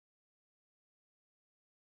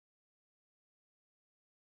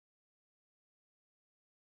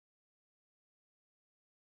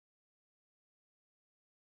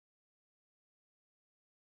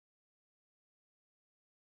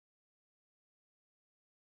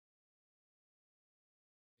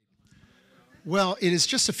Well, it is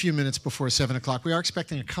just a few minutes before 7 o'clock. We are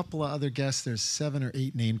expecting a couple of other guests. There's 7 or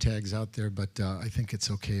 8 name tags out there, but I think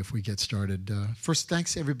it's okay if we get started. First,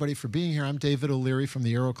 thanks everybody for being here. I'm David O'Leary from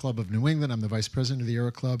the Aero Club of New England. I'm the vice president of the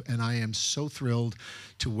Aero Club, and I am so thrilled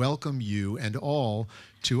to welcome you and all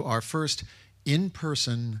to our first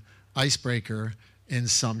in-person icebreaker in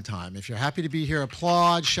some time. If you're happy to be here,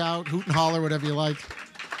 applaud, shout, hoot and holler, whatever you like.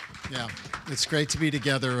 Yeah, it's great to be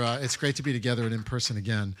together. It's great to be together and in person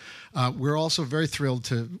again. We're also very thrilled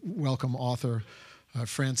to welcome author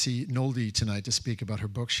Francie Nolde tonight to speak about her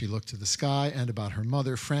book, She Looked to the Sky, and about her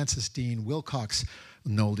mother, Frances Dean Wilcox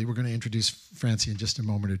Nolde. We're going to introduce Francie in just a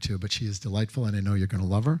moment or two, but she is delightful, and I know you're going to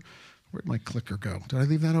love her. Where'd my clicker go? Did I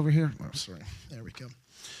leave that over here? Oh, sorry. There we go.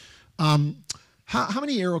 How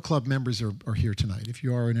many Aero Club members are here tonight? If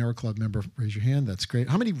you are an Aero Club member, raise your hand. That's great.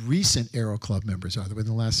 How many recent Aero Club members are there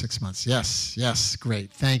within the last 6 months? Yes, yes,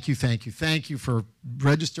 great. Thank you, thank you. Thank you for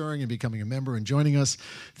registering and becoming a member and joining us.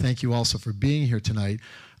 Thank you also for being here tonight.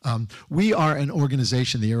 We are an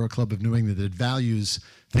organization, the Aero Club of New England, that values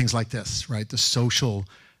things like this, right? The social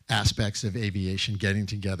aspects of aviation, getting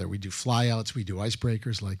together. We do flyouts, we do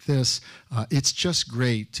icebreakers like this. It's just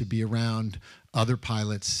great to be around other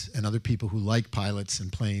pilots and other people who like pilots and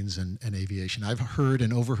planes and aviation. I've heard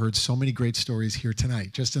and overheard so many great stories here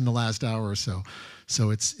tonight, just in the last hour or so.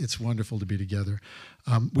 So it's wonderful to be together.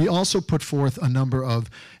 We also put forth a number of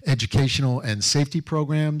educational and safety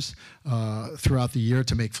programs throughout the year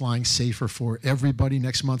to make flying safer for everybody.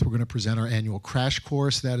 Next month, we're going to present our annual crash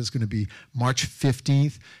course. That is going to be March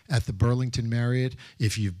 15th at the Burlington Marriott.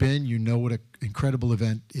 If you've been, you know what an incredible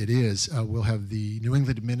event it is. We'll have the New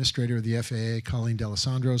England Administrator of the FAA, Colleen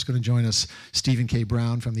D'Alessandro, is going to join us. Stephen K.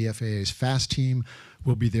 Brown from the FAA's FAST team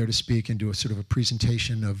will be there to speak and do a sort of a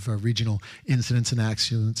presentation of regional incidents and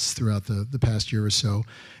accidents throughout the past year or so.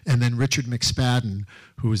 And then Richard McSpadden,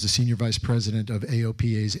 who is the Senior Vice President of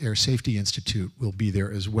AOPA's Air Safety Institute, will be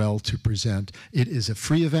there as well to present. It is a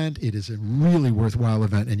free event. It is a really worthwhile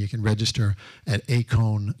event, and you can register at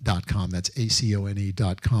acone.com. That's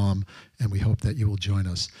acone.com, and we hope that you will join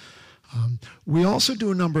us. We also do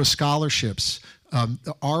a number of scholarships.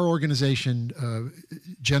 Our organization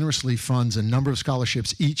generously funds a number of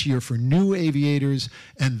scholarships each year for new aviators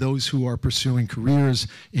and those who are pursuing careers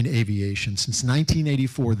in aviation. Since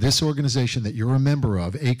 1984, this organization that you're a member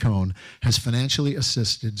of, ACONE, has financially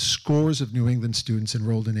assisted scores of New England students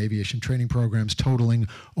enrolled in aviation training programs totaling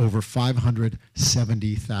over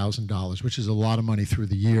 $570,000, which is a lot of money through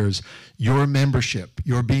the years. Your membership,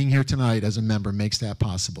 your being here tonight as a member, makes that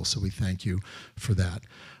possible, so we thank you for that.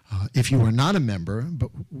 If you are not a member,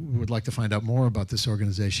 but would like to find out more about this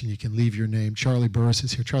organization, you can leave your name. Charlie Burris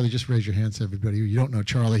is here. Charlie, just raise your hands, everybody. You don't know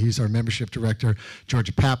Charlie. He's our membership director.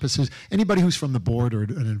 Georgia Pappas is. Anybody who's from the board or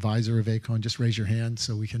an advisor of ACONE, just raise your hand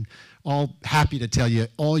so we can all happy to tell you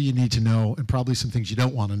all you need to know and probably some things you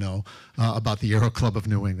don't want to know about the Aero Club of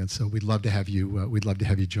New England. So we'd love to have you. We'd love to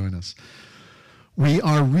have you join us. We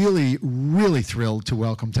are really, really thrilled to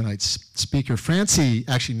welcome tonight's speaker. Francie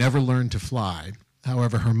actually never learned to fly.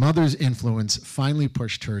 However, her mother's influence finally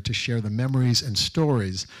pushed her to share the memories and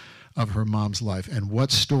stories of her mom's life, and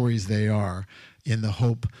what stories they are, in the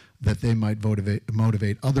hope that they might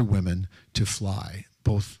motivate other women to fly,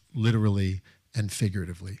 both literally and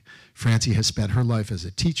figuratively. Francie has spent her life as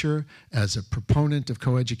a teacher, as a proponent of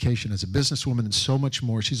coeducation, as a businesswoman, and so much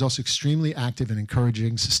more. She's also extremely active in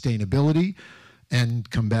encouraging sustainability and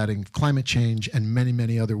combating climate change and many,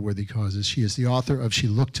 many other worthy causes. She is the author of She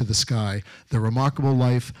Looked to the Sky, The Remarkable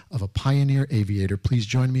Life of a Pioneer Aviator. Please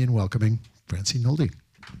join me in welcoming Francie Nolde.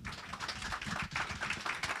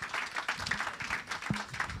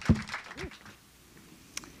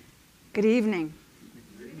 Good evening.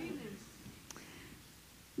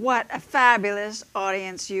 What a fabulous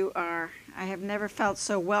audience you are. I have never felt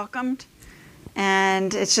so welcomed,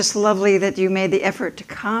 and it's just lovely that you made the effort to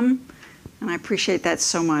come. And I appreciate that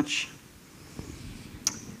so much.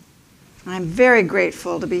 I'm very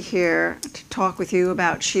grateful to be here to talk with you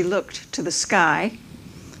about She Looked to the Sky.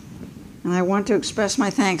 And I want to express my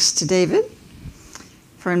thanks to David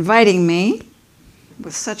for inviting me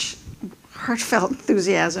with such heartfelt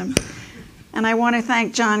enthusiasm. And I want to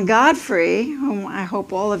thank John Godfrey, whom I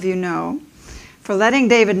hope all of you know, for letting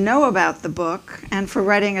David know about the book and for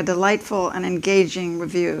writing a delightful and engaging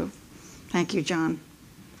review. Thank you, John.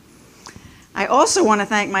 I also want to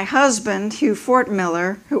thank my husband, Hugh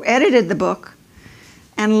Fortmiller, who edited the book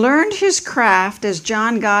and learned his craft as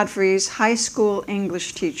John Godfrey's high school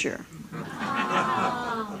English teacher.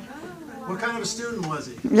 What kind of a student was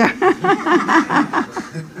he? Yeah.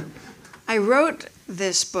 I wrote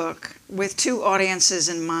this book with two audiences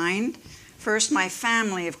in mind. First, my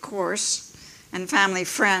family, of course, and family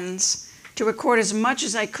friends to record as much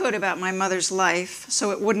as I could about my mother's life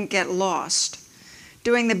so it wouldn't get lost,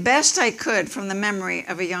 doing the best I could from the memory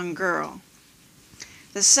of a young girl.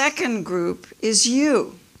 The second group is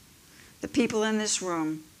you, the people in this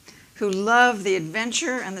room who love the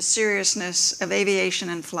adventure and the seriousness of aviation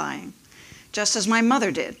and flying, just as my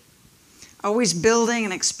mother did, always building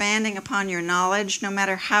and expanding upon your knowledge, no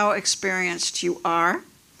matter how experienced you are,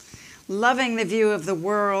 loving the view of the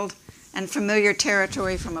world and familiar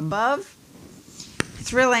territory from above,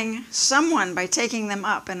 thrilling someone by taking them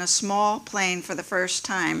up in a small plane for the first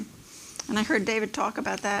time. And I heard David talk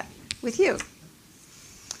about that with you.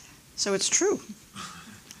 So it's true.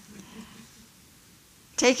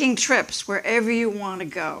 Taking trips wherever you want to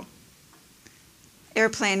go.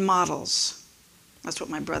 Airplane models. That's what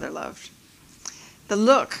my brother loved. The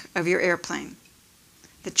look of your airplane.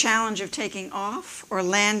 The challenge of taking off or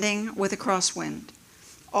landing with a crosswind.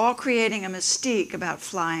 All creating a mystique about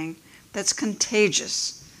flying that's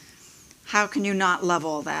contagious. How can you not love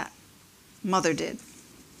all that? Mother did.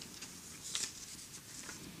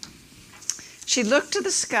 She Looked to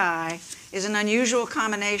the Sky is an unusual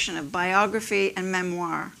combination of biography and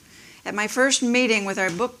memoir. At my first meeting with our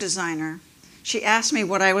book designer, she asked me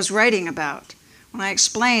what I was writing about. When I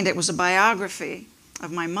explained it was a biography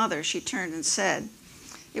of my mother, she turned and said,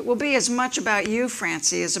 "It will be as much about you,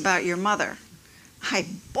 Francie, as about your mother." I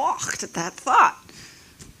balked at that thought,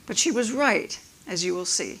 but she was right, as you will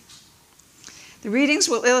see. The readings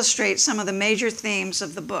will illustrate some of the major themes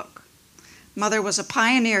of the book. Mother was a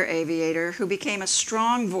pioneer aviator who became a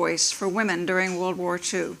strong voice for women during World War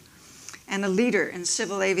II and a leader in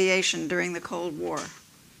civil aviation during the Cold War.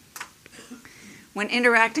 When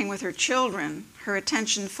interacting with her children, her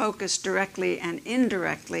attention focused directly and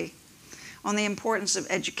indirectly on the importance of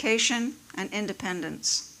education and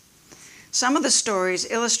independence. Some of the stories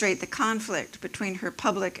illustrate the conflict between her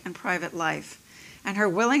public and private life and her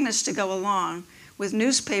willingness to go along with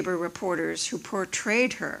newspaper reporters who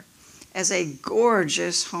portrayed her as a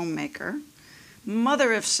gorgeous homemaker,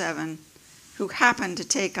 mother of 7, who happened to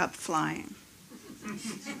take up flying.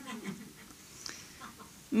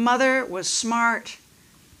 Mother was smart,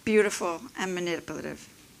 beautiful, and manipulative.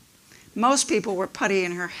 Most people were putty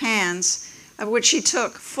in her hands, of which she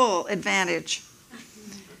took full advantage.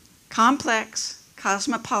 Complex,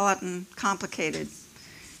 cosmopolitan, complicated,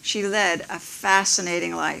 she led a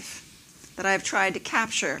fascinating life that I've tried to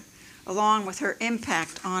capture along with her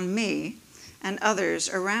impact on me and others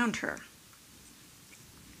around her.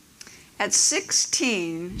 At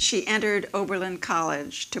 16, she entered Oberlin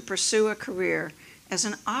College to pursue a career as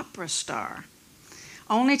an opera star,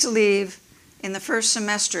 only to leave in the first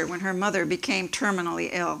semester when her mother became terminally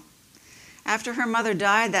ill. After her mother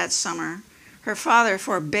died that summer, her father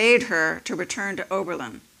forbade her to return to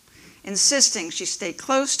Oberlin, insisting she stay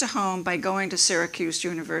close to home by going to Syracuse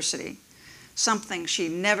University, something she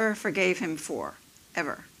never forgave him for,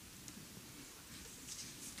 ever.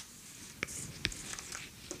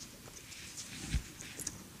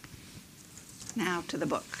 Now to the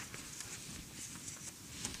book.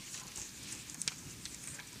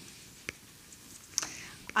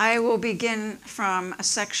 I will begin from a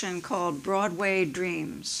section called Broadway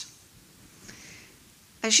Dreams.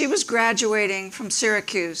 As she was graduating from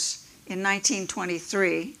Syracuse in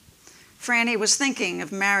 1923, Franny was thinking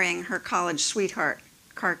of marrying her college sweetheart,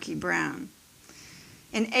 Karki Brown.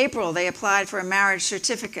 In April, they applied for a marriage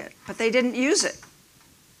certificate, but they didn't use it.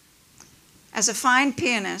 As a fine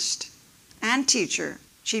pianist and teacher,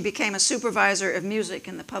 she became a supervisor of music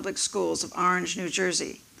in the public schools of Orange, New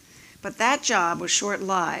Jersey. But that job was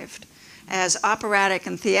short-lived, as operatic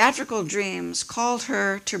and theatrical dreams called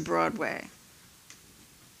her to Broadway.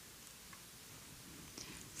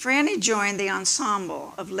 Franny joined the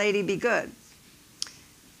ensemble of Lady Be Good,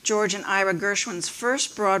 George and Ira Gershwin's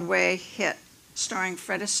first Broadway hit, starring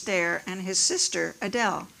Fred Astaire and his sister,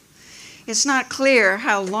 Adele. It's not clear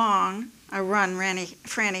how long a run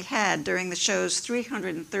Franny had during the show's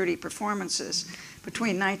 330 performances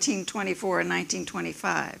between 1924 and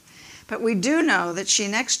 1925, but we do know that she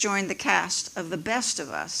next joined the cast of The Best of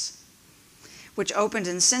Us, which opened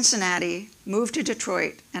in Cincinnati, moved to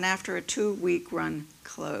Detroit, and after a 2-week run,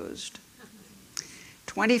 closed.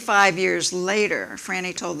 25 years later,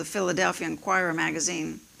 Franny told the Philadelphia Inquirer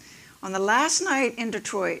magazine, "On the last night in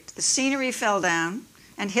Detroit, the scenery fell down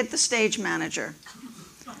and hit the stage manager.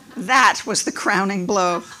 That was the crowning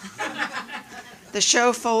blow. The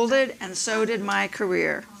show folded, and so did my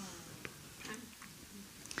career."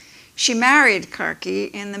 She married Karki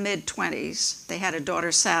in the mid-20s. They had a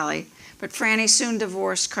daughter, Sally, but Franny soon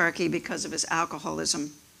divorced Karki because of his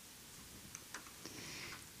alcoholism.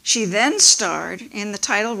 She then starred in the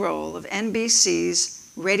title role of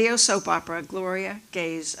NBC's radio soap opera Gloria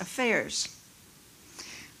Gay's Affairs.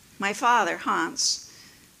 My father, Hans,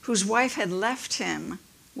 whose wife had left him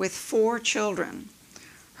with 4 children,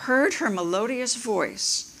 heard her melodious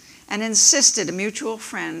voice and insisted a mutual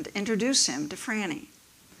friend introduce him to Frannie.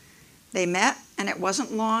 They met, and it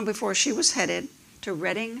wasn't long before she was headed to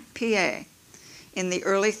Reading, PA, in the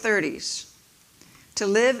early 30s, to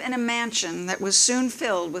live in a mansion that was soon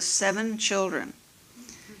filled with 7 children,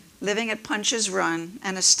 living at Punch's Run,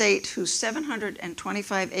 an estate whose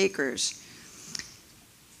 725 acres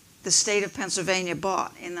the state of Pennsylvania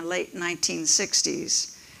bought in the late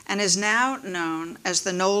 1960s, and is now known as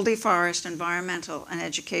the Nolde Forest Environmental and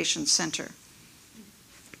Education Center.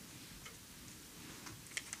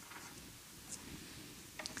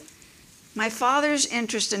 My father's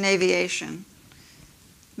interest in aviation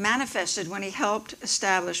manifested when he helped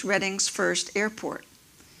establish Reading's first airport.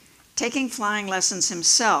 Taking flying lessons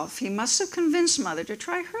himself, he must have convinced Mother to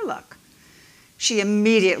try her luck. She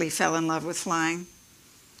immediately fell in love with flying.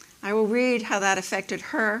 I will read how that affected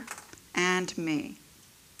her and me.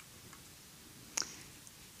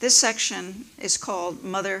 This section is called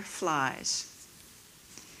Mother Flies.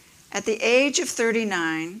 At the age of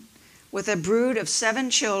 39, with a brood of 7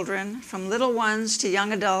 children, from little ones to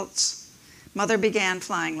young adults, Mother began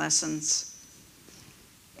flying lessons.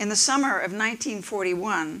 In the summer of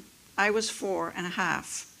 1941, I was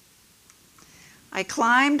 4½. I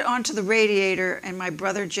climbed onto the radiator in my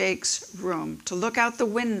brother Jake's room to look out the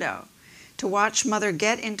window to watch Mother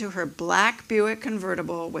get into her black Buick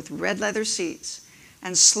convertible with red leather seats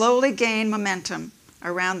and slowly gain momentum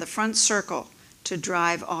around the front circle to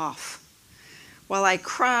drive off, while I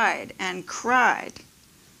cried and called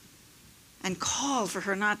for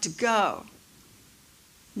her not to go.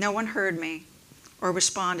 No one heard me or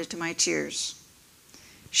responded to my tears.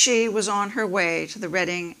 She was on her way to the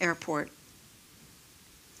Reading airport.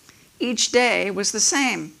 Each day was the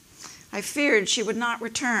same. I feared she would not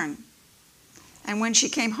return. And when she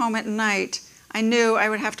came home at night, I knew I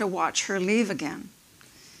would have to watch her leave again.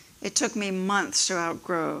 It took me months to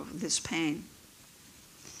outgrow this pain.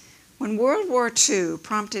 When World War II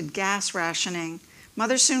prompted gas rationing,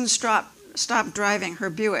 Mother soon stopped driving her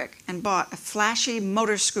Buick and bought a flashy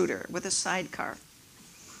motor scooter with a sidecar.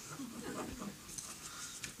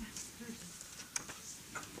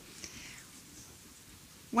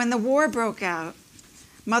 When the war broke out,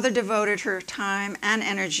 Mother devoted her time and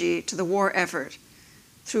energy to the war effort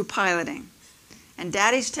through piloting. And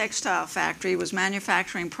Daddy's textile factory was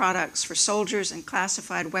manufacturing products for soldiers and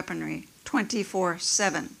classified weaponry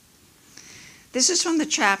 24/7. This is from the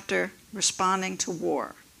chapter Responding to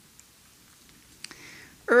War.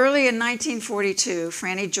 Early in 1942,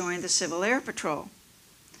 Frannie joined the Civil Air Patrol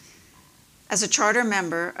as a charter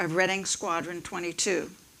member of Reading Squadron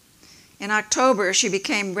 22. In October, she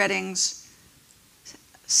became Reading's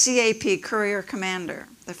CAP Courier Commander,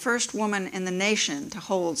 the first woman in the nation to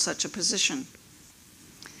hold such a position.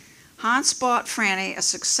 Hans bought Frannie a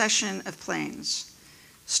succession of planes,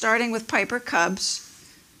 starting with Piper Cubs,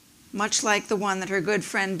 much like the one that her good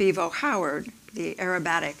friend Bevo Howard, the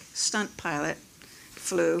aerobatic stunt pilot,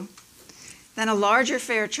 flew, then a larger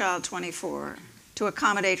Fairchild 24 to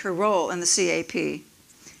accommodate her role in the CAP,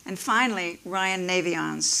 and finally Ryan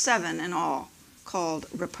Navion's 7 in all, called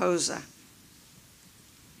Raposa.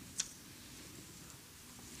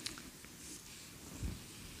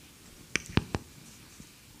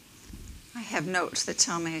 I have notes that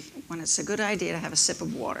tell me when it's a good idea to have a sip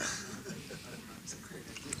of water.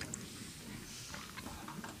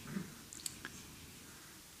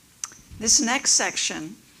 This next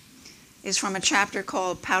section is from a chapter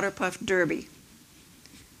called Powder Puff Derby.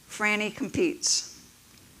 Frannie competes.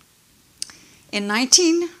 In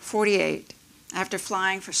 1948, after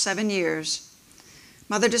flying for 7 years,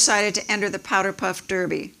 Mother decided to enter the Powder Puff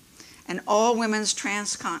Derby, an all-women's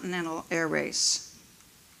transcontinental air race.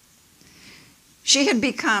 She had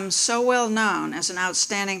become so well known as an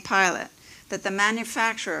outstanding pilot that the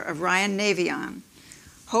manufacturer of Ryan Navion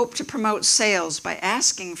hoped to promote sales by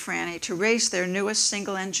asking Frannie to race their newest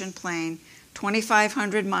single-engine plane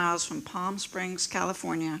 2,500 miles from Palm Springs,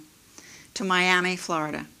 California, to Miami,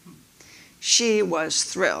 Florida. She was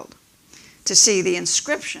thrilled to see the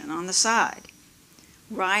inscription on the side,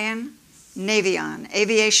 Ryan Navion,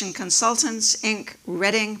 Aviation Consultants, Inc.,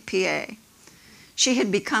 Reading, PA. She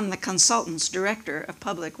had become the consultant's director of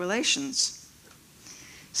public relations.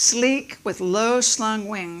 Sleek with low-slung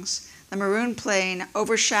wings, the maroon plane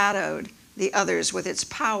overshadowed the others with its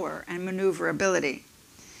power and maneuverability.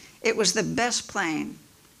 It was the best plane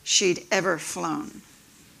she'd ever flown.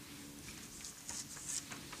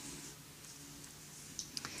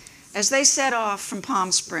 As they set off from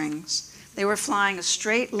Palm Springs, they were flying a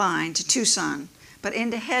straight line to Tucson, but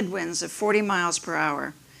into headwinds of 40 miles per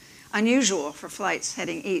hour, unusual for flights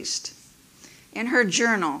heading east. In her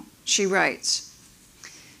journal, she writes,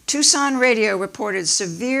 Tucson radio reported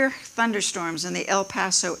severe thunderstorms in the El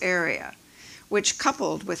Paso area, which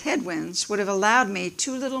coupled with headwinds would have allowed me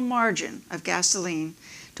too little margin of gasoline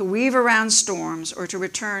to weave around storms or to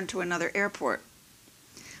return to another airport.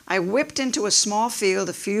 I whipped into a small field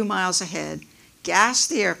a few miles ahead, gassed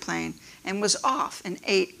the airplane, and was off in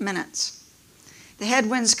 8 minutes. The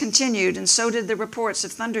headwinds continued, and so did the reports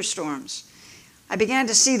of thunderstorms. I began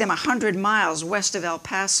to see them 100 miles west of El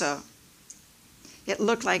Paso. It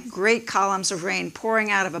looked like great columns of rain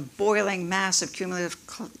pouring out of a boiling mass of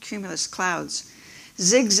cumulus clouds.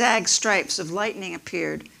 Zigzag stripes of lightning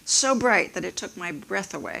appeared, so bright that it took my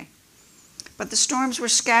breath away. But the storms were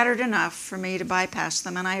scattered enough for me to bypass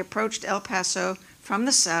them, and I approached El Paso from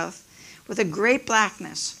the south with a great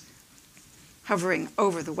blackness hovering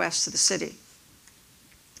over the west of the city.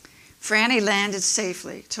 Frannie landed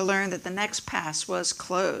safely to learn that the next pass was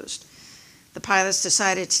closed. The pilots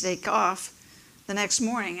decided to take off the next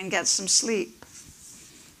morning and get some sleep.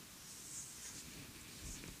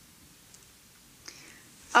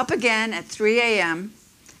 Up again at 3 a.m.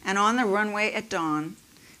 and on the runway at dawn,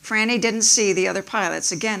 Frannie didn't see the other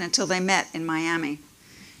pilots again until they met in Miami.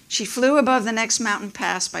 She flew above the next mountain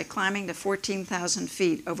pass by climbing to 14,000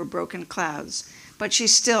 feet over broken clouds, but she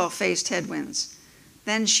still faced headwinds.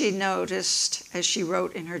 Then she noticed, as she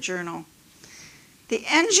wrote in her journal, the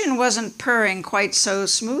engine wasn't purring quite so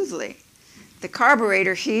smoothly. The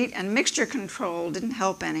carburetor heat and mixture control didn't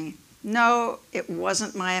help any. No, it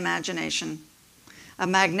wasn't my imagination. A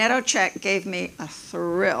magneto check gave me a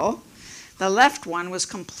thrill. The left one was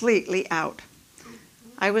completely out.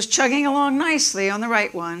 I was chugging along nicely on the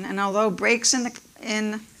right one, and although brakes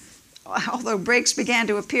began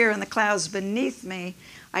to appear in the clouds beneath me,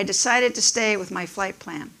 I decided to stay with my flight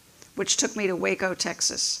plan, which took me to Waco,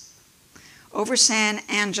 Texas. Over San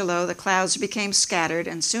Angelo, the clouds became scattered,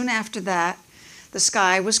 and soon after that, the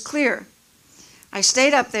sky was clear. I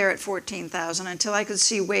stayed up there at 14,000 until I could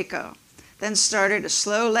see Waco, then started a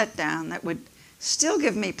slow letdown that would still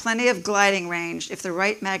give me plenty of gliding range if the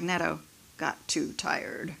right magneto got too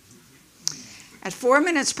tired. At 4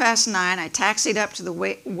 minutes past 9, I taxied up to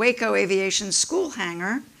the Waco Aviation School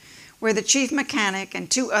hangar, where the chief mechanic and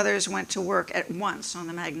 2 others went to work at once on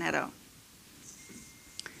the magneto.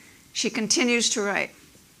 She continues to write,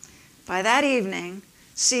 by that evening,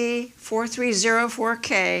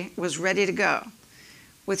 C4304K was ready to go.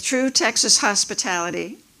 With true Texas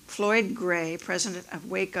hospitality, Floyd Gray, president of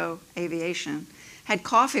Waco Aviation, had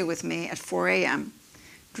coffee with me at 4 a.m.,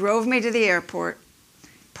 drove me to the airport,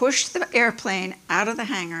 pushed the airplane out of the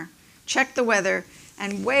hangar, checked the weather,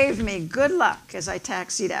 and waved me good luck as I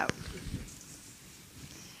taxied out.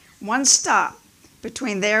 One stop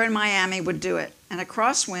between there and Miami would do it, and a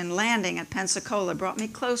crosswind landing at Pensacola brought me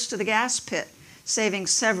close to the gas pit, saving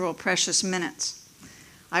several precious minutes.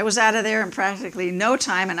 I was out of there in practically no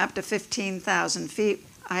time, and up to 15,000 feet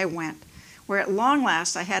I went, where at long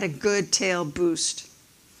last I had a good tail boost.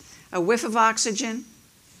 A whiff of oxygen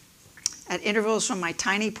at intervals from my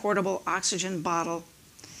tiny portable oxygen bottle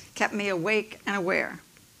kept me awake and aware.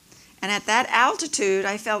 And at that altitude,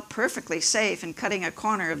 I felt perfectly safe in cutting a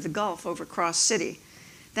corner of the Gulf over Cross City,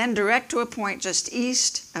 then direct to a point just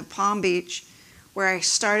east of Palm Beach, where I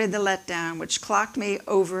started the letdown, which clocked me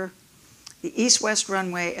over the east-west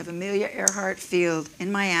runway of Amelia Earhart Field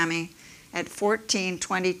in Miami at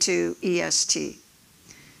 14:22 EST.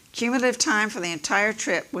 Cumulative time for the entire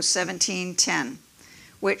trip was 17:10,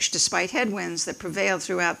 which, despite headwinds that prevailed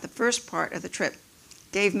throughout the first part of the trip,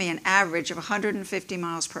 gave me an average of 150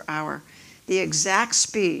 miles per hour, the exact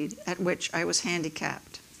speed at which I was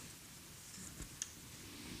handicapped.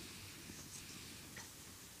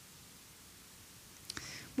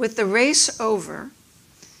 With the race over,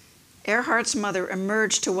 Earhart's mother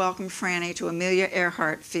emerged to welcome Frannie to Amelia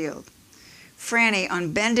Earhart Field. Frannie,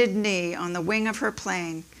 on bended knee on the wing of her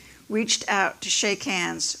plane, reached out to shake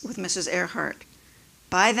hands with Mrs. Earhart.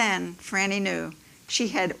 By then, Frannie knew she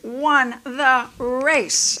had won the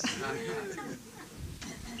race.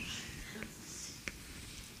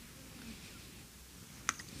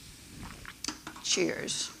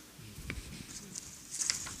 Cheers.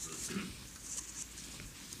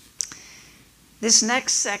 This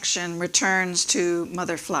next section returns to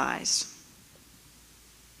mother flies.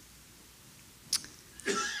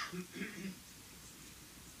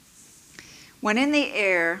 When in the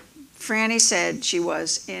air, Frannie said she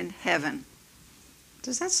was in heaven.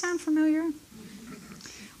 Does that sound familiar?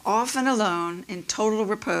 often alone in total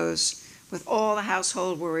repose with all the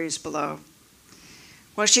household worries below.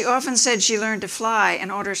 While she often said she learned to fly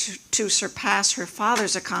in order to surpass her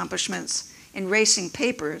father's accomplishments in racing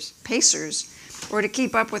pacers, or to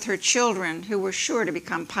keep up with her children who were sure to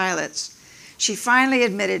become pilots, she finally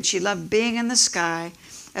admitted she loved being in the sky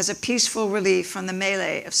as a peaceful relief from the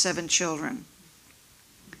melee of 7 children.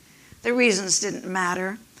 The reasons didn't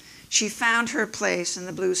matter. She found her place in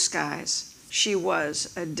the blue skies. She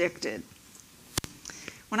was addicted.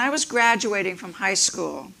 When I was graduating from high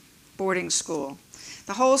school, boarding school,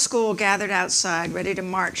 the whole school gathered outside ready to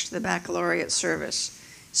march to the baccalaureate service,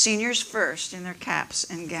 seniors first in their caps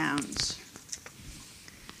and gowns.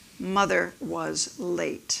 Mother was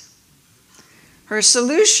late. Her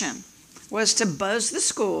solution was to buzz the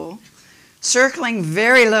school, circling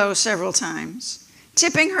very low several times,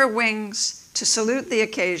 tipping her wings to salute the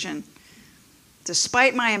occasion.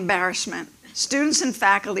 Despite my embarrassment, students and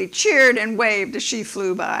faculty cheered and waved as she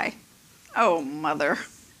flew by. Oh, Mother.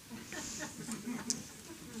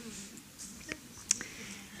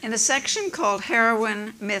 In the section called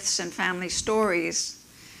Heroine, Myths, and Family Stories,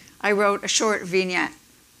 I wrote a short vignette,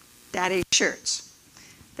 Daddy's Shirts,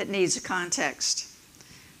 that needs a context.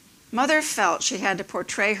 Mother felt she had to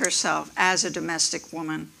portray herself as a domestic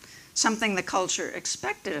woman, something the culture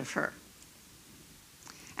expected of her.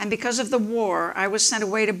 And because of the war, I was sent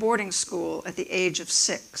away to boarding school at the age of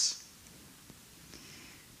 6.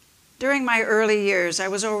 During my early years, I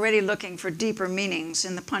was already looking for deeper meanings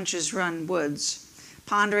in the Punches Run woods,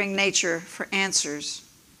 pondering nature for answers.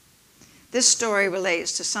 This story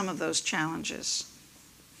relates to some of those challenges.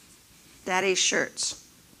 Daddy's Shirts.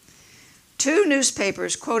 2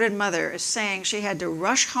 newspapers quoted Mother as saying she had to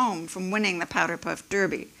rush home from winning the Powder Puff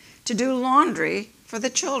Derby to do laundry for the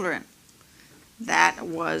children. That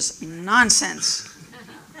was nonsense.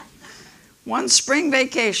 One spring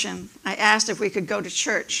vacation, I asked if we could go to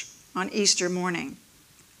church on Easter morning.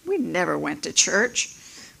 We never went to church,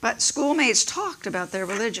 but schoolmates talked about their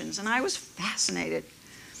religions, and I was fascinated.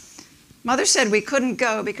 Mother said we couldn't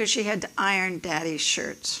go because she had to iron Daddy's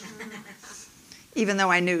shirts, even though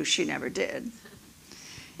I knew she never did.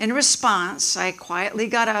 In response, I quietly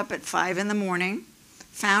got up at 5 in the morning,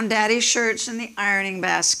 found Daddy's shirts in the ironing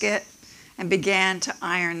basket, and began to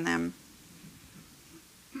iron them.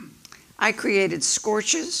 I created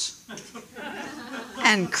scorches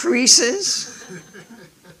and creases,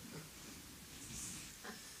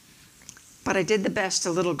 but I did the best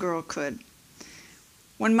a little girl could.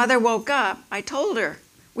 When Mother woke up, I told her,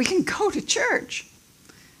 we can go to church,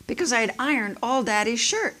 because I had ironed all Daddy's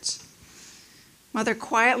shirts. Mother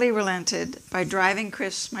quietly relented by driving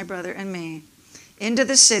Chris, my brother, and me into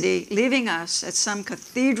the city, leaving us at some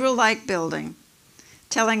cathedral-like building,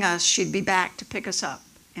 telling us she'd be back to pick us up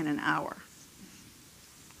in an hour.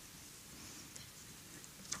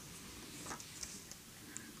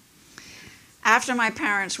 After my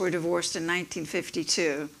parents were divorced in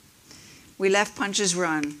 1952, we left Punches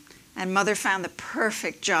Run, and Mother found the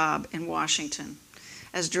perfect job in Washington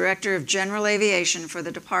as Director of General Aviation for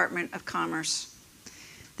the Department of Commerce.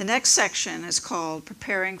 The next section is called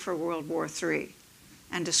Preparing for World War III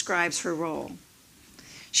and describes her role.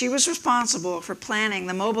 She was responsible for planning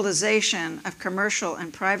the mobilization of commercial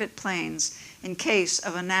and private planes in case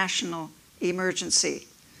of a national emergency,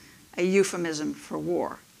 a euphemism for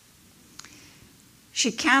war.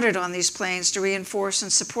 She counted on these planes to reinforce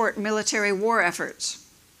and support military war efforts.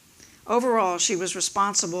 Overall, she was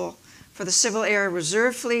responsible for the Civil Air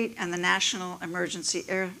Reserve Fleet and the National Emergency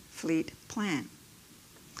Air Fleet Plan.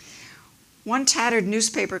 One tattered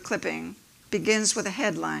newspaper clipping begins with a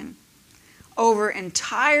headline, "Over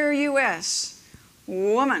entire U.S.,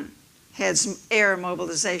 woman heads air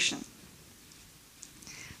mobilization."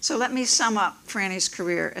 So let me sum up Franny's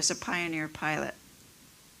career as a pioneer pilot.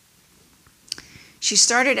 She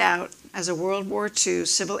started out as a World War II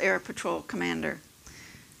Civil Air Patrol commander,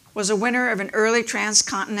 was a winner of an early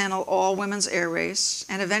transcontinental all-women's air race,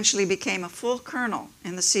 and eventually became a full colonel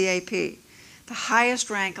in the CAP, the highest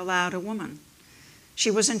rank allowed a woman.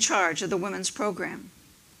 She was in charge of the women's program.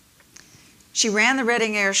 She ran the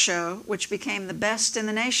Reading Air Show, which became the best in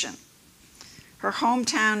the nation. Her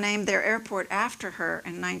hometown named their airport after her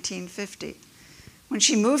in 1950. When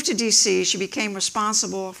she moved to D.C., she became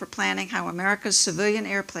responsible for planning how America's civilian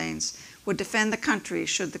airplanes would defend the country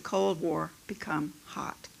should the Cold War become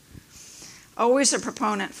hot. Always a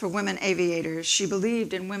proponent for women aviators, she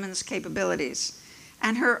believed in women's capabilities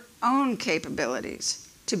and her own capabilities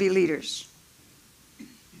to be leaders.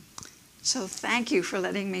 So thank you for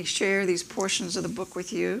letting me share these portions of the book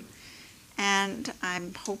with you, and I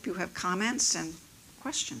hope you have comments and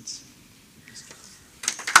questions.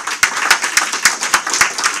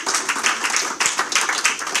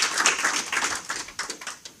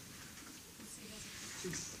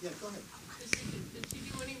 Yeah, go ahead. Did she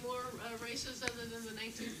do any more races other than the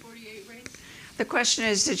 1948 race? The question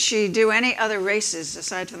is, did she do any other races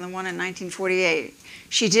aside from the one in 1948?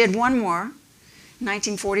 She did one more,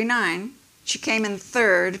 1949. She came in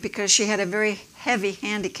third because she had a very heavy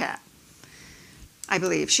handicap, I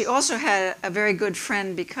believe. She also had a very good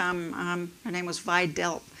friend become, her name was Vi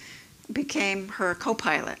Delp, became her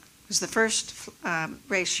co-pilot. It was the first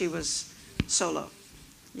race she was solo.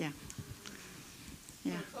 Yeah.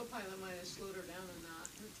 Yeah. The co-pilot might have slowed her down a knot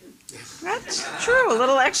or two. That's true, a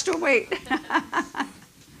little extra weight.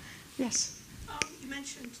 Yes. You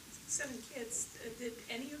mentioned 7 kids. Did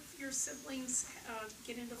any of your siblings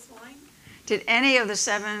get into flying? Did any of the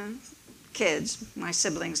 7 kids, my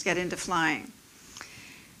siblings, get into flying?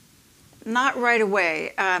 Not right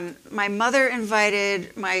away. My mother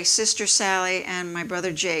invited my sister Sally and my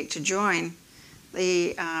brother Jake to join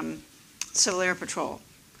the Civil Air Patrol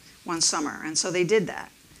one summer, and so they did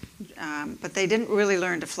that. But they didn't really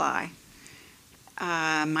learn to fly.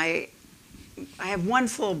 I have one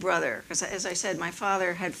full brother, because as I said, my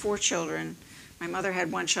father had 4 children. My mother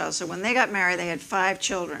had 1 child. So when they got married, they had 5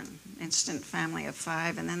 children, instant family of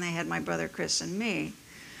 5, and then they had my brother Chris and me.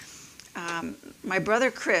 My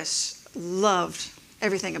brother Chris loved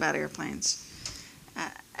everything about airplanes,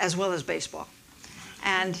 as well as baseball.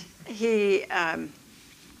 And he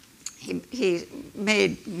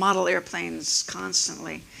made model airplanes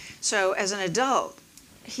constantly. So as an adult,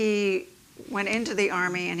 he went into the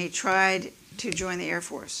Army and he tried to join the Air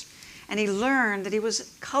Force. And he learned that he was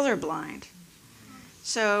colorblind.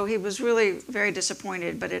 So he was really very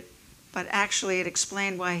disappointed, but actually it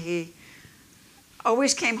explained why he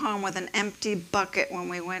always came home with an empty bucket when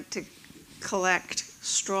we went to collect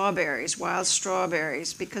strawberries, wild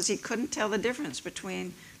strawberries, because he couldn't tell the difference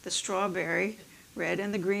between the strawberry red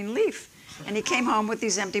and the green leaf. And he came home with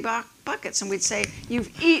these empty buckets, and we'd say, "You've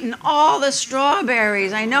eaten all the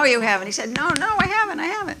strawberries. I know you haven't." He said, "No, I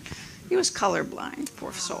haven't. He was colorblind,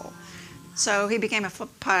 poor soul. So he became a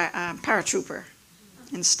paratrooper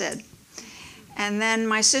instead. And then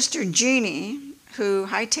my sister Jeannie, who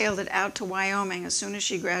hightailed it out to Wyoming as soon as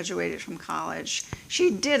she graduated from college, she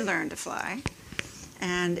did learn to fly.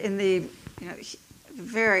 And in the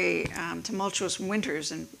very tumultuous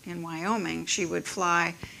winters in Wyoming, she would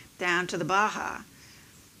fly down to the Baja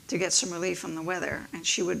to get some relief from the weather. And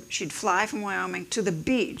she'd fly from Wyoming to the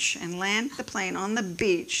beach and land the plane on the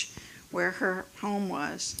beach where her home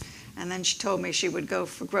was. And then she told me she would go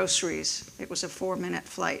for groceries. It was a 4-minute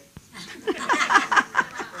flight.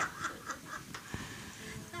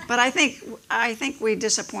 But I think we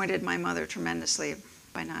disappointed my mother tremendously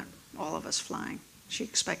by not all of us flying. She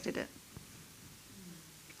expected it.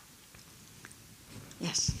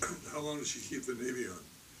 Yes? How long did she keep the Navy on?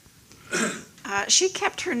 She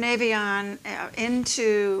kept her Navy on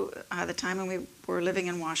into the time when we were living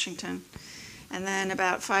in Washington. And then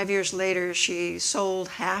about 5 years later, she sold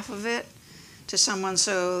half of it to someone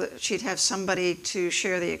so she'd have somebody to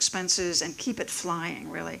share the expenses and keep it flying,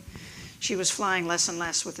 really. She was flying less and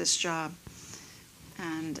less with this job.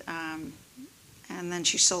 And then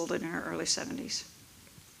she sold it in her early 70s.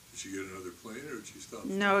 Did she get another plane, or did she stop?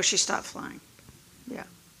 No, she stopped flying. Yeah.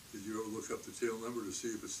 Did you ever look up the tail number to see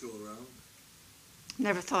if it's still around?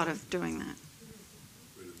 Never thought of doing that.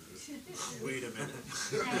 Wait a minute. Wait a minute.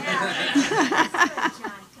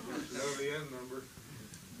 Know the end number.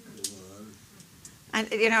 And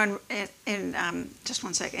in just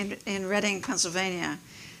one second, in Reading, Pennsylvania,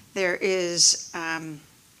 there is an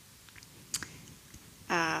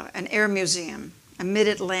air museum, a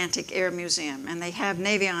mid-Atlantic air museum, and they have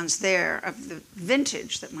Navions there of the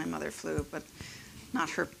vintage that my mother flew, but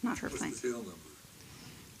not her plane. What's the tail number?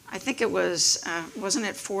 I think it was, wasn't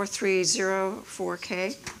it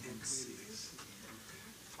 4304K?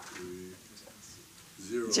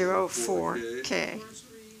 04K.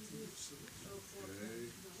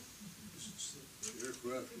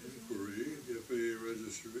 Aircraft inquiry, FAA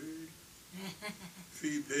registry,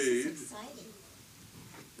 fee paid,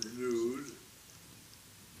 renewed,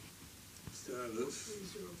 status.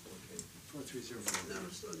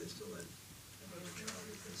 4304.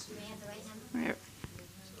 Right.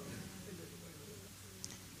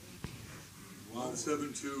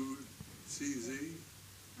 172 CZ.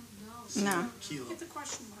 No. Kilo. Hit the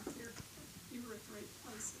question mark there. You were at the right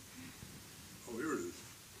place. Oh, here it is.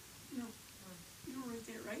 No, you were right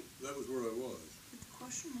there, right? That was where I was. Hit the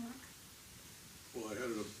question mark. Well, I had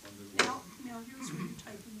it up on the. Now here's where you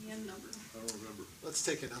type in the end number. I don't remember. Let's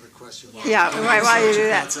take another question. Yeah, right, while you do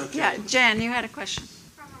that. That's okay. Yeah, Jen, you had a question.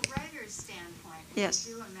 From a writer's standpoint, when Yes.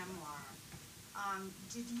 you do a memoir,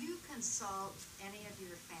 did you consult any of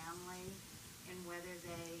your family in whether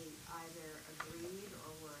they either agreed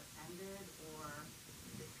or were offended, or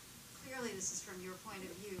clearly this is from your point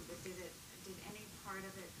of view, but did any part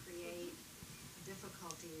of it create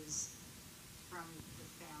difficulties from the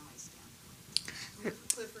family standpoint?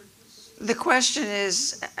 Clifford. The question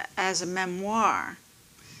is, as a memoir,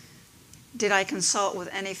 did I consult with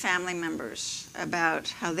any family members about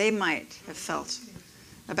how they might have felt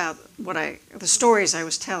about the stories I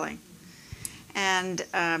was telling, and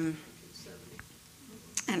how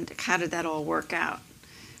did that all work out?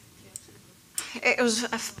 It was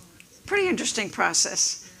a pretty interesting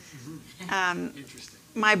process. Interesting.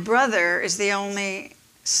 My brother is the only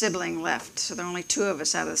sibling left, so there are only 2 of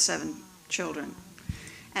us out of the 7 children.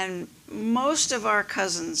 And most of our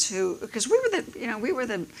cousins because we were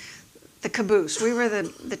the caboose, we were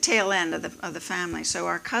the tail end of the family. So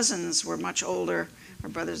our cousins were much older, our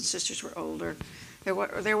brothers and sisters were older. There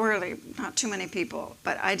were really not too many people,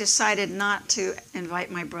 but I decided not to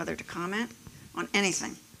invite my brother to comment on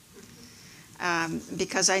anything.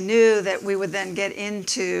 Because I knew that we would then get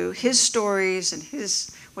into his stories and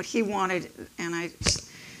what he wanted, and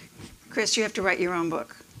Chris, you have to write your own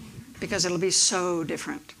book, because it'll be so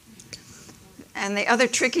different. And the other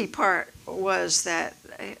tricky part was that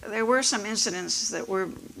there were some incidents that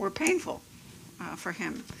were painful for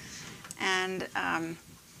him. And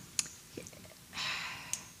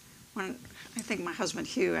when I think my husband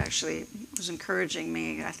Hugh actually was encouraging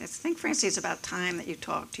me, I think, Francie, it's about time that you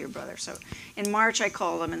talk to your brother. So in March I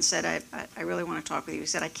called him and said, I really want to talk with you. He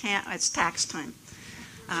said, I can't, it's tax time.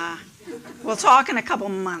 We'll talk in a couple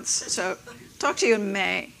months. So talk to you in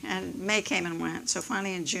May. And May came and went. So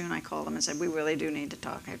finally in June I called him and said, we really do need to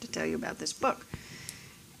talk. I have to tell you about this book.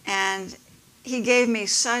 And he gave me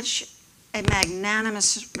such a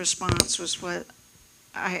magnanimous response, was what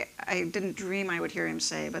I didn't dream I would hear him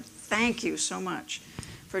say, but thank you so much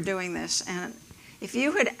for doing this. And if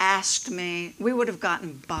you had asked me, we would have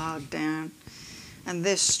gotten bogged down and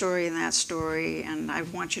this story and that story, and I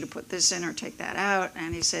want you to put this in or take that out.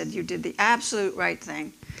 And he said, you did the absolute right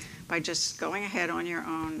thing by just going ahead on your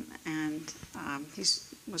own. And he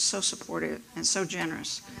was so supportive and so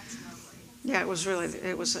generous. Yeah,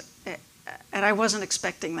 and I wasn't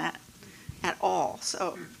expecting that at all.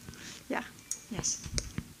 So, yeah, yes.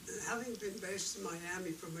 Having been based in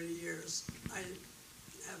Miami for many years, I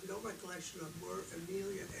have no recollection of where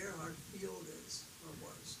Amelia Earhart Field is, or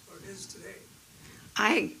was, or is today.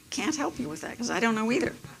 I can't help you with that because I don't know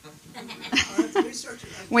either. I'll have to research it.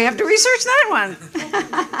 We have to research that one.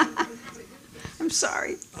 I'm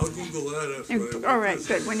sorry. I'll Google that after All right,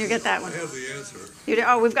 good. When you get that one. I have the answer.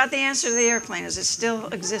 We've got the answer to the airplane. Is it still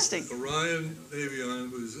existing? Orion Avion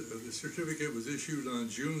the certificate was issued on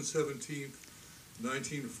June 17th,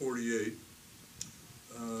 1948.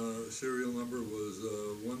 Serial number was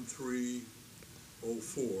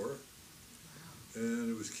 1304, and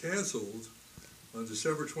it was canceled on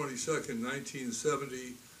December 22nd,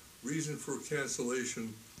 1970. Reason for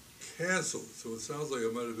cancellation, canceled. So it sounds like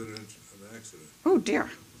it might have been an accident. Oh,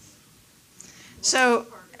 dear. So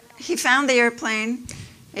he found the airplane.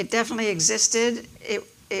 It definitely existed.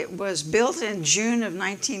 It was built in June of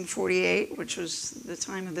 1948, which was the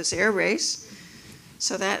time of this air race.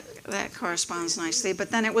 So that corresponds nicely.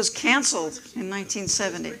 But then it was canceled in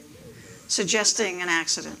 1970, suggesting an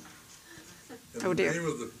accident. And Oh, dear. The name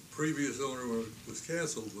of the previous owner when it was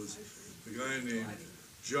canceled was the guy named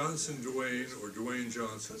Johnson Dwayne, or Dwayne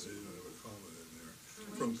Johnson. They didn't have a comma in there.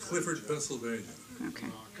 From Clifford, Pennsylvania.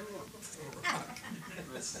 Okay.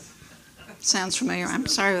 Sounds familiar. I'm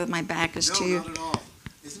sorry that my back is to No, you. not at all.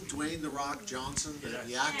 Isn't Dwayne "The Rock" Johnson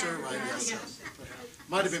the actor? Right, yes.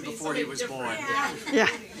 Might have been before he was born. Yeah.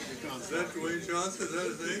 Is that Dwayne Johnson? Is that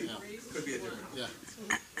his name? Could be a different. Yeah.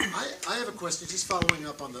 I have a question, just following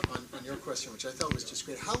up on your question, which I thought was just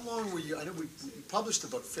great. How long were you, I know we published the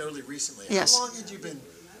book fairly recently. Yes. How long had you been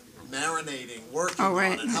marinating, working Oh,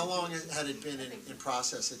 right. on it? How long had it been in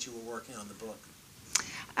process that you were working on the book?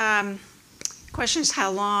 Question is, how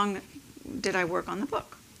long did I work on the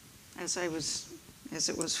book as it was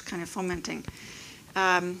kind of fomenting?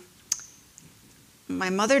 My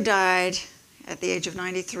mother died at the age of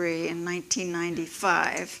 93 in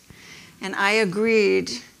 1995, and I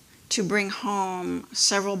agreed to bring home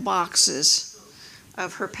several boxes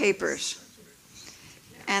of her papers.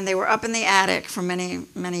 And they were up in the attic for many,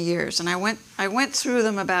 many years. And I went through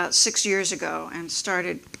them about 6 years ago and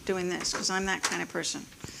started doing this, because I'm that kind of person.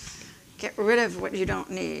 Get rid of what you don't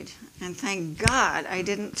need. And thank God I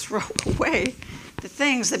didn't throw away the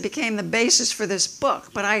things that became the basis for this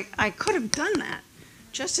book. But I could have done that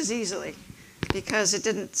just as easily, because it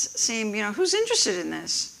didn't seem, who's interested in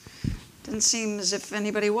this? Didn't seem as if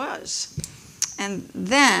anybody was. And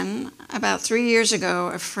then, about 3 years ago,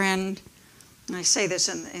 a friend, and I say this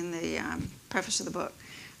in the preface of the book,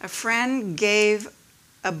 a friend gave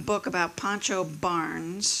a book about Pancho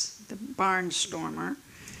Barnes, the barnstormer,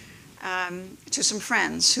 to some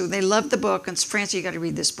friends who they loved the book, and Francie, you got to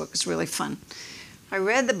read this book, it's really fun. I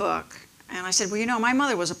read the book, and I said, well, you know, my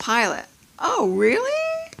mother was a pilot. Oh,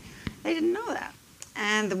 really? They didn't know that.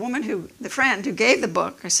 And the friend who gave the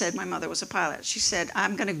book, I said, my mother was a pilot. She said,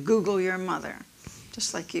 I'm going to Google your mother,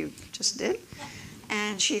 just like you just did.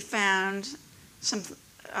 And she found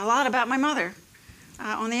a lot about my mother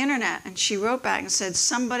on the internet. And she wrote back and said,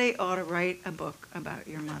 somebody ought to write a book about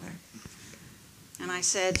your mother. And I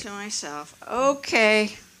said to myself,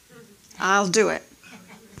 okay, I'll do it.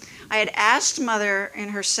 I had asked Mother in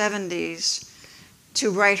her 70s to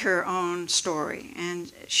write her own story,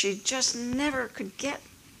 and she just never could get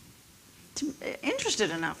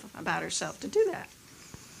interested enough about herself to do that.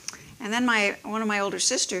 And then one of my older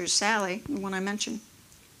sisters, Sally, the one I mentioned,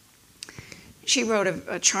 she wrote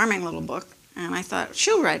a charming little book, and I thought,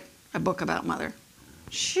 she'll write a book about Mother.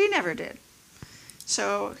 She never did.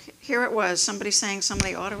 So here it was, somebody saying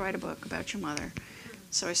somebody ought to write a book about your mother.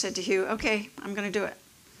 So I said to Hugh, okay, I'm going to do it.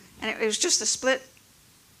 And it was just a split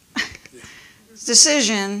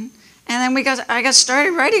decision, and then I got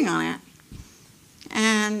started writing on it,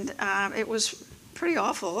 and it was pretty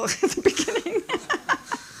awful at the beginning,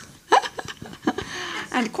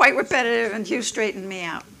 and quite repetitive. And Hugh straightened me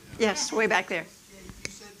out. Yes, way back there. You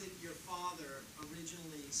said that your father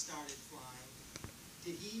originally started flying.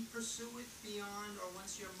 Did he pursue it beyond, or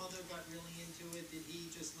once your mother got really into it, did he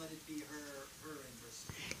just let it be her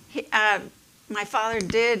interest? My father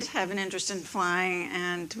did have an interest in flying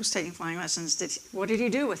and was taking flying lessons. What did he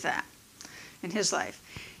do with that in his life?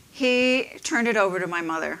 He turned it over to my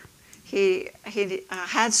mother. He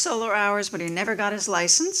had solar hours, but he never got his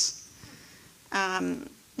license. You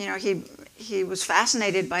know, he was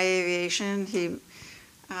fascinated by aviation. He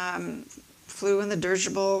flew in the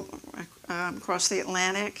dirigible across the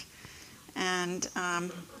Atlantic, and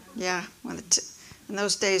yeah, in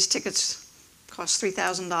those days tickets cost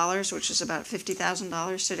 $3,000, which is about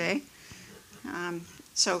 $50,000 today.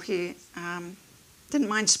 So he didn't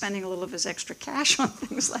mind spending a little of his extra cash on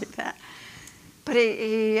things like that. But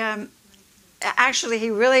he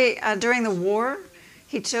really, during the war,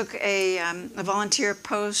 he took a volunteer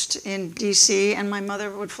post in D.C., and my mother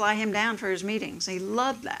would fly him down for his meetings. He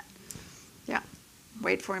loved that. Yeah,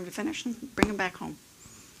 wait for him to finish and bring him back home.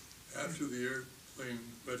 After the airplane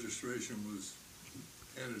registration was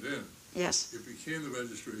handed in, Yes. it became the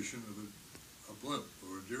registration of a blimp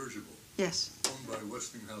or a dirigible. Yes. Owned by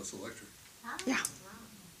Westinghouse Electric. Yeah.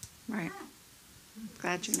 Right.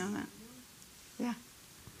 Glad you know that. Yeah.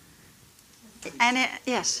 And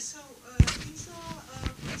yes. So these are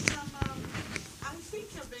some, I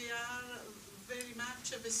think they are very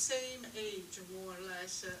much of the same age, more or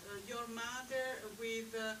less. Your mother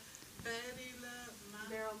with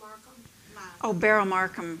Beryl Markham. Oh, Beryl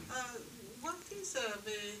Markham. What is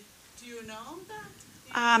do you know that?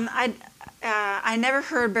 I never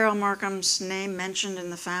heard Beryl Markham's name mentioned in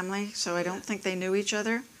the family, so I don't think they knew each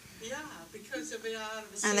other. Yeah, because they are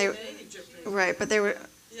the And same they- age. Right, but they were.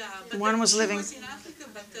 Yeah, but One was living. She was in Africa,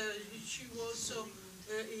 but she was also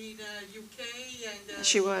in UK and.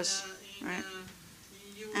 She was, right.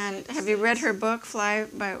 And have you read her book, Fly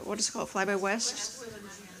by West?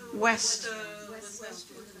 West.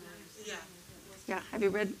 Yeah. Yeah. Have you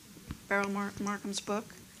read Beryl Markham's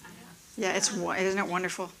book? Yeah, isn't it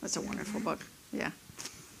wonderful? It's a wonderful book. Yeah.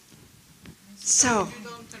 So. You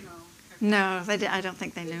don't know. No, I don't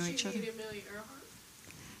think they knew each other. Did she meet Amelia Earhart?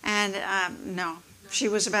 And no, she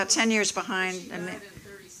was about 10 years behind. She died in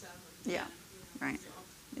 37. Yeah, right.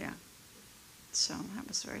 Yeah. So that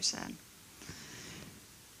was very sad.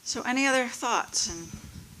 So any other thoughts? And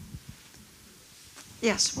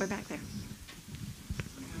yes, way back there.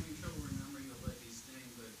 I'm having trouble remembering the lady's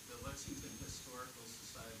name, but the Lexington Historical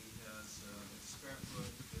Society has a scrapbook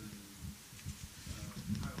and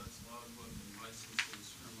pilot's logbook and licenses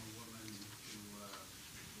from a woman who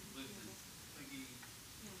lived in Peggy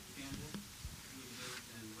Campbell, who lived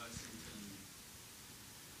in Lexington.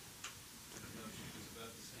 I don't know if she was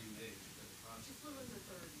about the same age, but She possibly. flew in the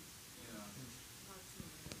 30s. Yeah.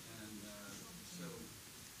 And so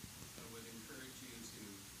I would encourage you to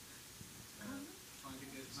find a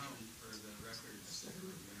good home for the records of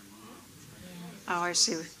your mom. Oh, I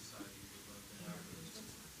see. Society would love to have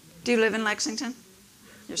those. Do you live in Lexington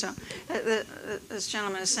yourself? This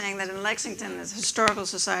gentleman is saying that in Lexington, the Historical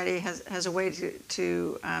Society has a way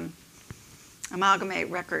to amalgamate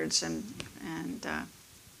records and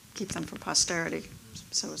keep them for posterity. It's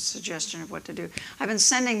So a suggestion of what to do. I've been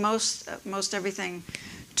sending most everything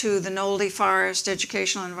to the Nolde Forest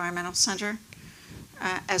Educational Environmental Center,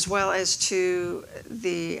 as well as to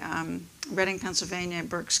the Reading, Pennsylvania,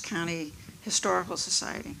 Berks County Historical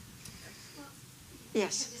Society.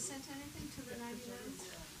 Yes. Have you sent anything to the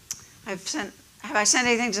 99s? Have I sent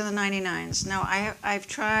anything to the 99s? No, I've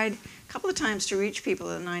tried a couple of times to reach people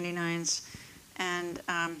at the 99s, and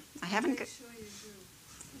I haven't. Make sure you do.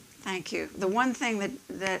 Thank you. The one thing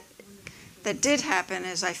that did happen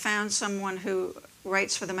is I found someone who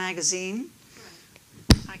writes for the magazine.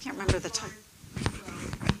 I can't remember the title.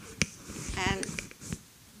 And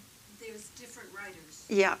There's different writers.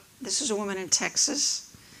 yeah, this is a woman in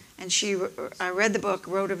Texas, and I read the book,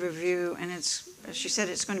 wrote a review, and she said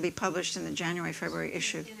it's going to be published in the January-February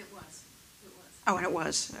issue. And it was. Oh, and it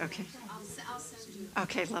was. Okay. I'll send you.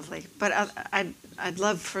 Okay, lovely. But I'd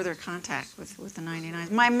love further contact with the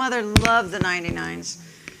 99s. My mother loved the 99s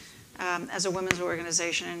as a women's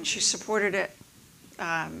organization, and she supported it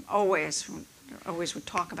always. Always would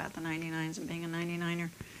talk about the 99s and being a 99er.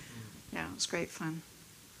 Yeah, it was great fun.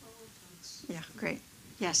 Yeah, great.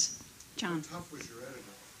 Yes, John. How tough was your editor?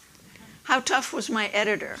 How tough was my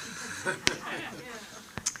editor?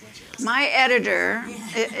 My editor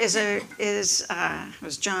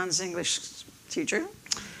was John's English teacher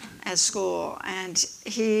at school, and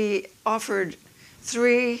he offered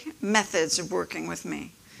 3 methods of working with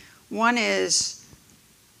me. One is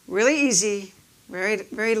really easy, very,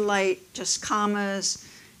 very light, just commas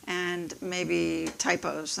and maybe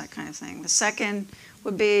typos, that kind of thing. The second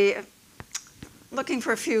would be looking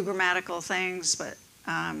for a few grammatical things, but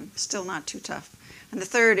still not too tough. And the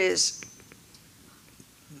third is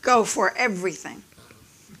go for everything.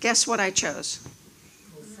 Guess what I chose?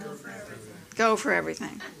 Go for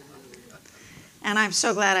everything. And I'm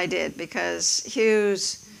so glad I did, because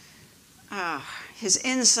Hugh's, his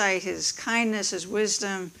insight, his kindness, his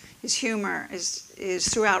wisdom, his humor is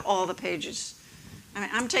throughout all the pages. I mean,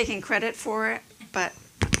 I'm taking credit for it, but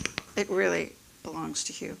it really belongs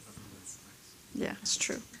to Hugh. Yeah, it's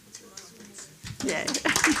true. Yeah.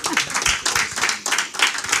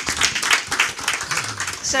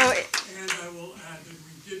 So. And I will add that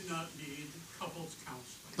we did not need couples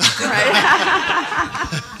counseling. Right.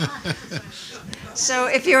 So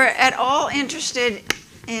if you're at all interested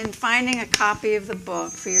in finding a copy of the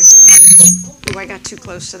book for yourself. Oh, I got too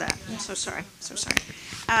close to that. I'm so sorry. So sorry.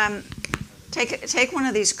 Take one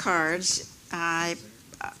of these cards. I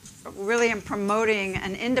really am promoting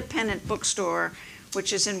an independent bookstore,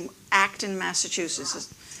 which is in Acton, Massachusetts.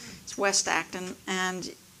 It's West Acton,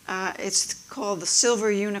 and it's called the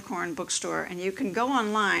Silver Unicorn Bookstore. And you can go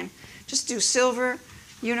online, just do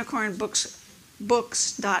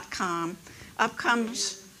silverunicornbooks.com. Up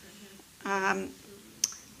comes the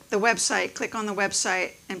website. Click on the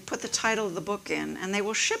website and put the title of the book in, and they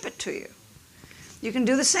will ship it to you. You can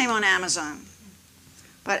do the same on Amazon,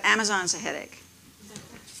 but Amazon's a headache.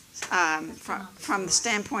 From the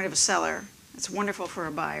standpoint of a seller, it's wonderful for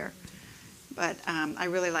a buyer, but I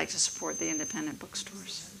really like to support the independent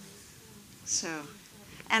bookstores. So,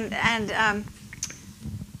 and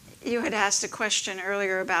you had asked a question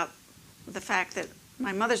earlier about the fact that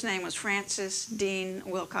my mother's name was Frances Dean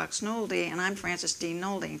Wilcox Nolde, and I'm Frances Dean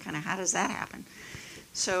Nolde, and kind of how does that happen?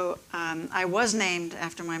 So I was named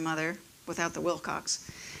after my mother without the Wilcox,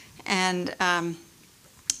 and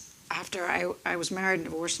after I was married and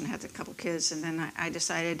divorced and had a couple kids, and then I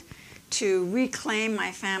decided to reclaim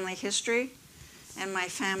my family history and my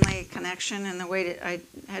family connection, and the way that I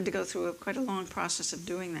had to go through quite a long process of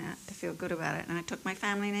doing that to feel good about it, and I took my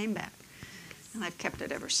family name back. And I've kept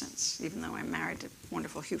it ever since, even though I'm married to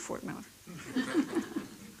wonderful Hugh Fort Miller.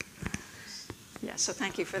 Yeah, so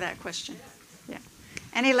thank you for that question. Yeah.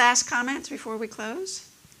 Any last comments before we close?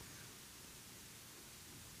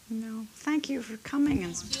 No. Thank you for coming.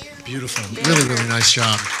 And beautiful. Really, really nice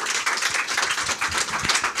job.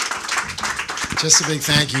 Just a big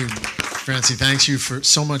thank you, Francie. Thanks you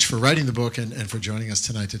so much for writing the book and for joining us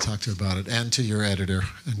tonight to talk to about it, and to your editor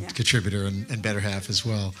and contributor and better half as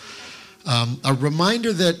well. A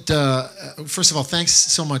reminder that, first of all, thanks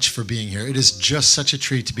so much for being here. It is just such a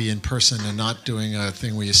treat to be in person and not doing a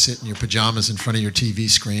thing where you sit in your pajamas in front of your TV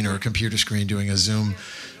screen or a computer screen doing a Zoom,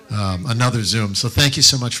 another Zoom. So thank you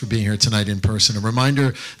so much for being here tonight in person. A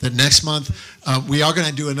reminder that next month we are going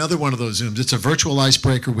to do another one of those Zooms. It's a virtual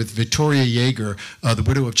icebreaker with Victoria Yeager, the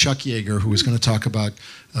widow of Chuck Yeager, who is going to talk about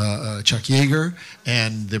Chuck Yeager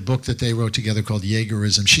and the book that they wrote together called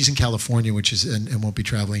Yeagerism. She's in California, which is and won't be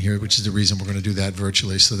traveling here, which is the reason we're going to do that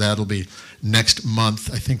virtually. So that'll be next month,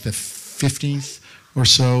 I think the 15th or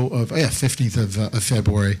so of, 15th of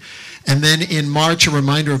February. And then in March, a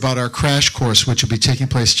reminder about our crash course, which will be taking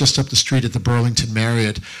place just up the street at the Burlington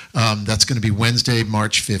Marriott. That's going to be Wednesday,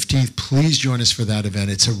 March 15th. Please join us for that event.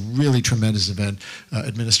 It's a really tremendous event.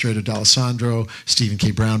 Administrator D'Alessandro, Stephen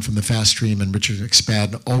K. Brown from the Fast Stream, and Richard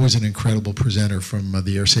McSpadden, always an incredible presenter from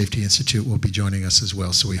the Air Safety Institute, will be joining us as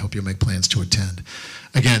well. So we hope you'll make plans to attend.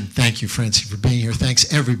 Again, thank you, Francie, for being here.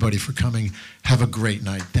 Thanks, everybody, for coming. Have a great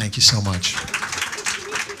night. Thank you so much.